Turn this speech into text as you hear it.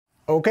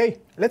Okay,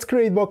 let's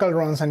create vocal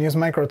runs and use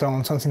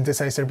microtones on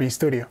Synthesizer V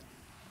Studio.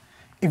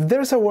 If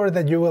there's a word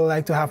that you would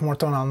like to have more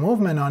tonal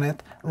movement on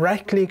it,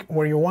 right-click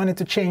where you want it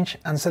to change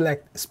and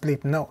select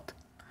Split Note.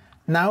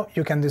 Now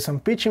you can do some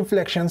pitch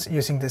inflections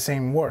using the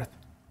same word.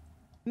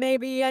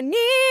 Maybe I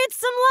need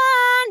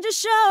someone to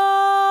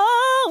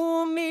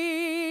show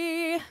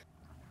me.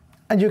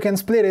 And you can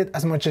split it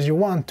as much as you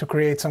want to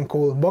create some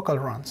cool vocal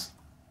runs.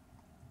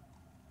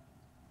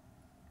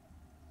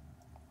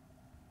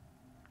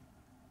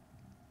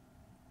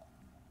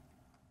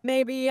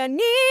 Maybe I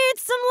need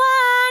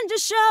someone to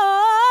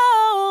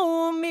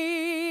show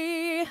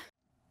me.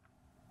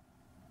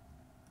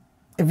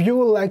 If you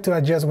would like to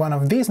adjust one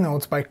of these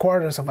notes by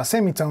quarters of a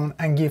semitone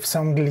and give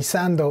some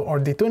glissando or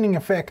detuning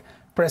effect,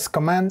 press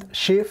Command,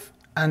 Shift,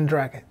 and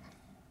drag it.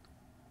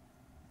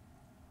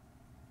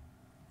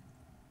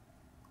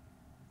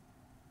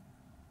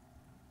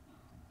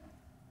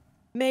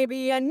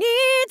 Maybe I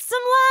need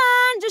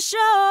someone to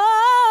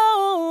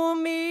show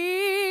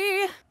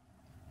me.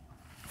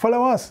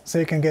 Follow us so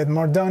you can get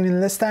more done in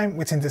less time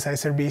with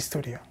Synthesizer V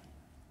Studio.